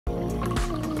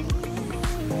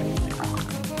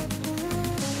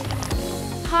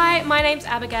Hi, my name's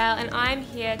Abigail and I'm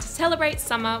here to celebrate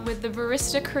summer with the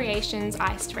Barista Creations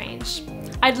iced range.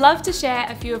 I'd love to share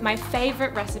a few of my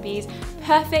favourite recipes,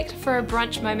 perfect for a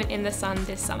brunch moment in the sun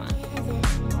this summer.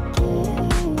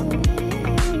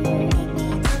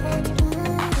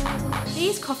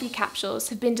 These coffee capsules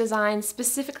have been designed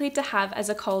specifically to have as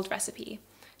a cold recipe.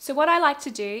 So what I like to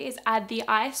do is add the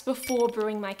ice before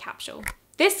brewing my capsule.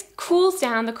 This cools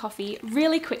down the coffee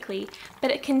really quickly, but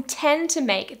it can tend to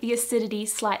make the acidity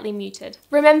slightly muted.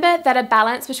 Remember that a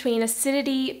balance between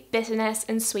acidity, bitterness,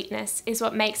 and sweetness is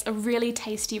what makes a really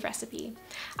tasty recipe.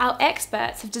 Our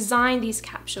experts have designed these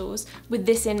capsules with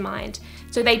this in mind,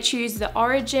 so they choose the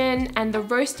origin and the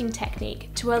roasting technique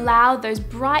to allow those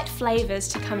bright flavors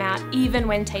to come out even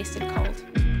when tasted cold.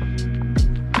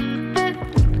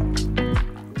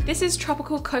 This is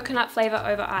tropical coconut flavor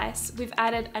over ice. We've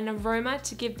added an aroma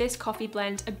to give this coffee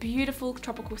blend a beautiful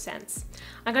tropical sense.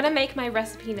 I'm gonna make my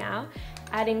recipe now,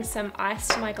 adding some ice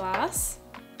to my glass.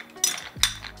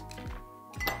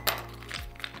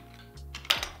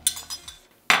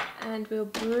 And we'll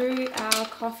brew our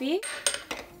coffee.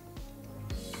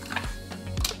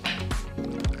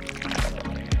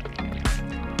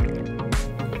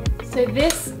 So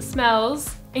this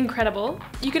smells incredible.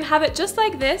 You can have it just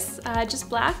like this, just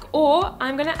black, or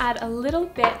I'm gonna add a little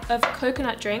bit of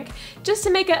coconut drink just to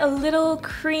make it a little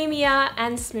creamier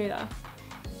and smoother.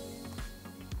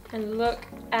 And look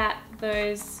at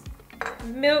those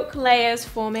milk layers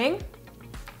forming.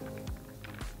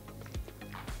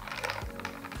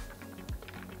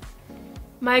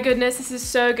 My goodness, this is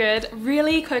so good.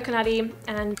 Really coconutty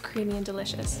and creamy and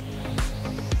delicious.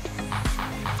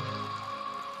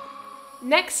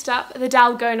 Next up, the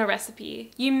dalgona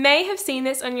recipe. You may have seen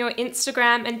this on your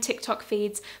Instagram and TikTok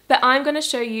feeds, but I'm going to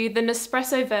show you the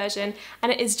Nespresso version,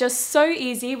 and it is just so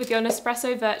easy with your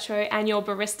Nespresso Virtuo and your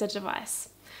barista device.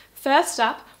 First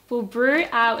up, we'll brew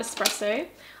our espresso.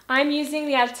 I'm using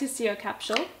the Alticcio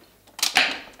capsule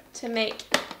to make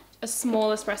a small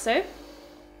espresso.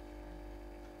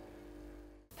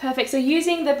 Perfect, so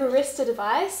using the barista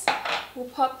device, we'll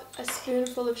pop a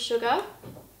spoonful of sugar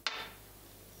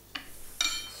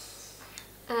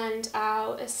and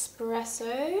our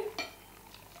espresso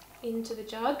into the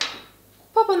jug.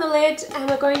 Pop on the lid and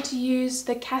we're going to use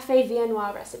the Café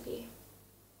Viennois recipe.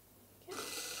 Okay.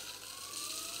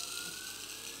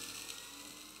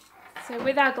 So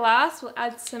with our glass, we'll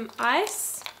add some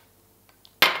ice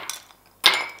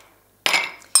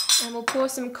and we'll pour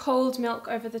some cold milk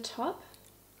over the top.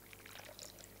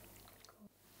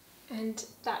 And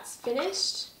that's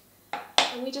finished.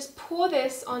 And we just pour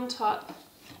this on top.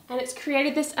 And it's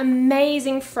created this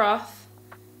amazing froth,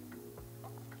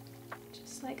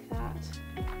 just like that.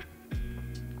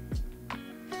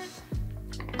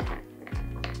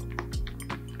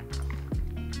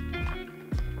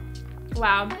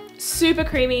 Wow, super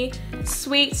creamy,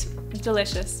 sweet,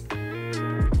 delicious.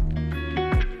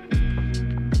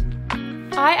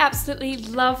 I absolutely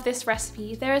love this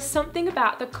recipe. There is something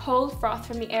about the cold froth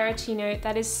from the Arancino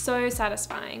that is so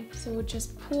satisfying. So we'll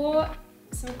just pour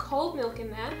some cold milk in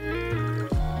there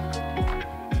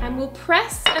and we'll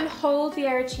press and hold the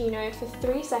Arancino for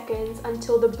 3 seconds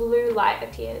until the blue light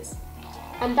appears,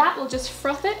 and that will just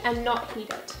froth it and not heat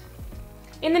it.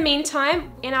 In the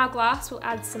meantime, in our glass we'll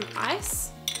add some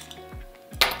ice,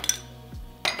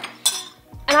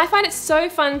 and I find it so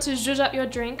fun to zhuzh up your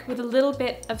drink with a little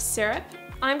bit of syrup.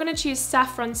 I'm going to choose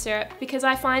saffron syrup because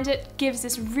I find it gives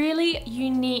this really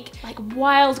unique, like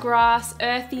wild grass,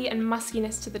 earthy and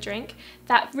muskiness to the drink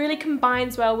that really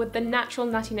combines well with the natural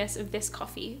nuttiness of this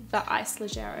coffee, the Ice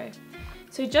Leggero.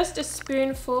 So just a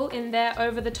spoonful in there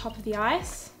over the top of the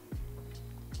ice.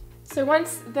 So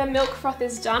once the milk froth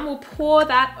is done, we'll pour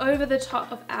that over the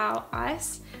top of our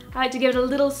ice. I like to give it a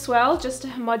little swirl just to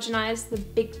homogenize the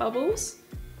big bubbles.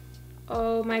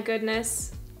 Oh my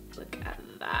goodness, look at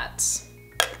that.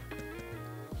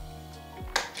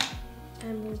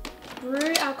 And we'll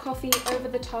brew our coffee over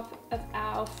the top of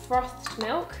our frothed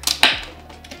milk.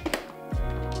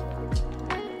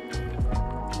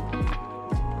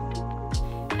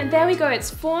 And there we go,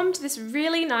 it's formed this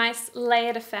really nice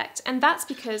layered effect, and that's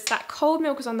because that cold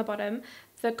milk is on the bottom,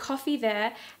 the coffee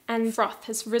there, and froth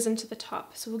has risen to the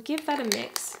top. So we'll give that a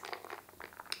mix.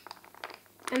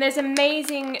 And there's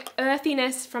amazing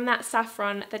earthiness from that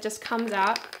saffron that just comes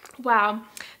out. Wow,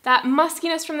 that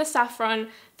muskiness from the saffron,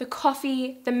 the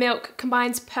coffee, the milk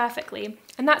combines perfectly.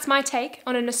 And that's my take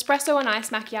on an espresso on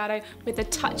ice macchiato with a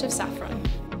touch of saffron.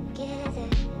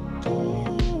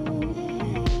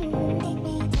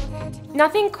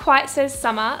 Nothing quite says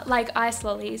summer like ice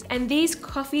lollies, and these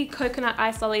coffee coconut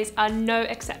ice lollies are no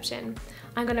exception.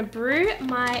 I'm gonna brew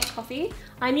my coffee.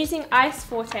 I'm using ice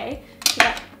forte for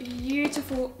that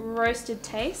beautiful roasted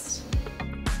taste.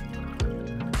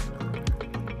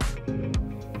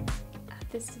 Add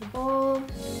this to the bowl.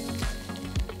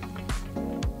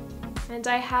 And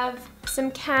I have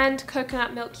some canned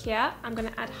coconut milk here. I'm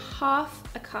gonna add half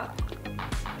a cup.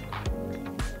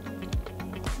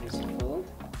 Beautiful.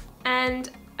 And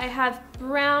I have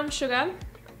brown sugar.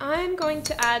 I'm going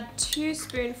to add 2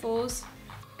 spoonfuls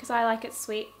because I like it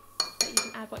sweet, but you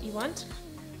can add what you want.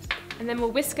 And then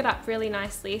we'll whisk it up really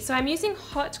nicely. So I'm using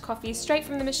hot coffee straight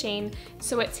from the machine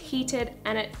so it's heated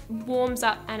and it warms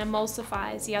up and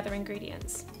emulsifies the other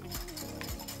ingredients.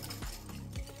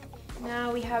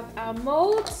 Now we have our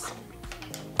molds.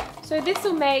 So this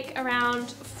will make around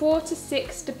 4 to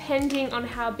 6 depending on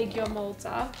how big your molds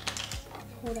are.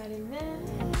 Pour that in there.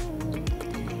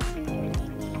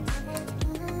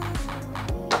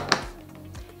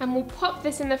 And we'll pop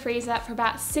this in the freezer for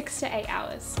about 6 to 8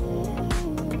 hours.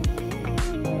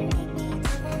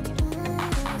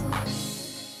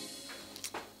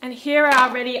 And here are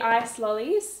our ready ice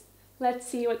lollies. Let's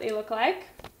see what they look like.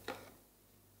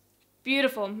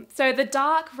 Beautiful. So the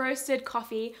dark roasted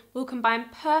coffee will combine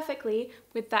perfectly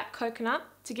with that coconut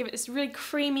to give it this really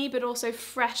creamy but also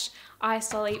fresh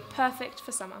ice lolly, perfect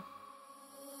for summer.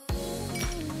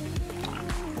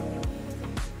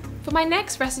 For my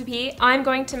next recipe, I'm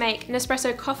going to make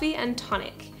Nespresso coffee and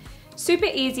tonic. Super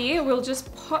easy, we'll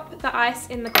just pop the ice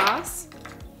in the glass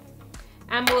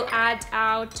and we'll add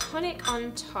our tonic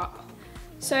on top.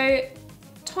 So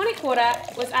tonic water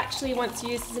was actually once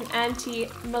used as an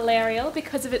anti-malarial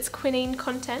because of its quinine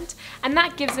content, and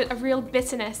that gives it a real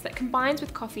bitterness that combines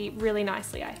with coffee really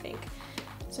nicely, I think.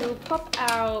 So we'll pop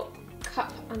our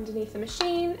cup underneath the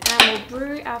machine and we'll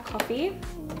brew our coffee.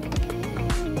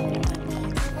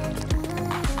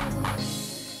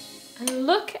 And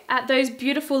look at those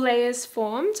beautiful layers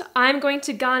formed. I'm going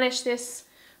to garnish this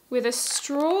with a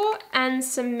straw and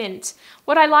some mint.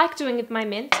 What I like doing with my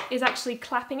mint is actually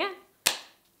clapping it.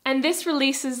 And this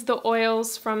releases the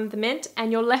oils from the mint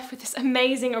and you're left with this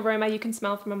amazing aroma you can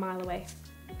smell from a mile away.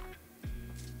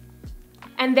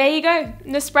 And there you go,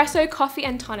 Nespresso coffee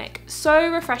and tonic.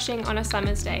 So refreshing on a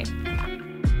summer's day.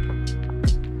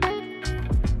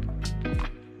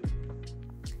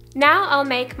 Now I'll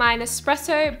make my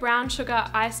Nespresso brown sugar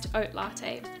iced oat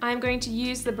latte. I'm going to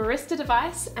use the barista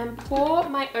device and pour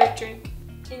my oat drink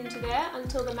into there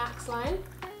until the max line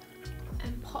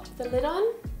and pop the lid on.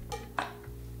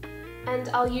 And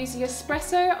I'll use the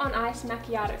espresso on ice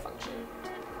macchiato function.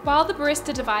 While the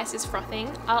barista device is frothing,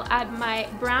 I'll add my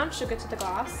brown sugar to the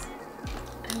glass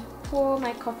and pour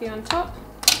my coffee on top.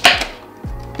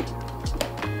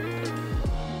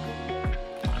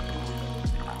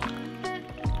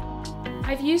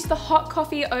 I've used the hot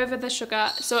coffee over the sugar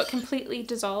so it completely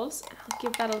dissolves. I'll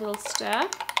give that a little stir.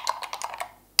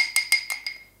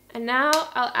 And now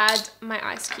I'll add my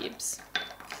ice cubes.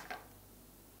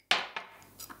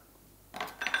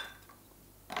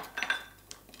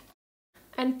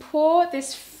 And pour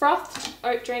this frothed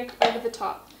oat drink over the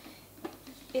top.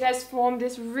 It has formed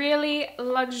this really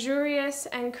luxurious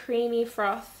and creamy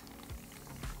froth.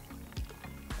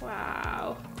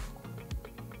 Wow.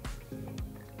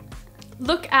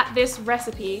 Look at this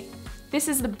recipe. This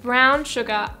is the brown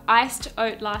sugar iced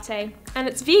oat latte, and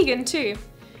it's vegan too.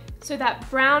 So that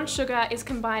brown sugar is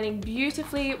combining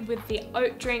beautifully with the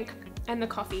oat drink and the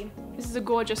coffee. This is a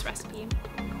gorgeous recipe.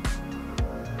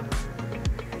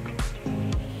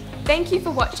 Thank you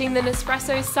for watching the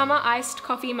Nespresso Summer Iced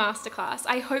Coffee Masterclass.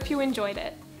 I hope you enjoyed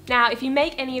it. Now, if you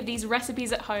make any of these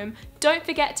recipes at home, don't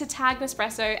forget to tag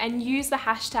Nespresso and use the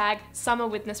hashtag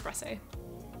 #SummerWithNespresso.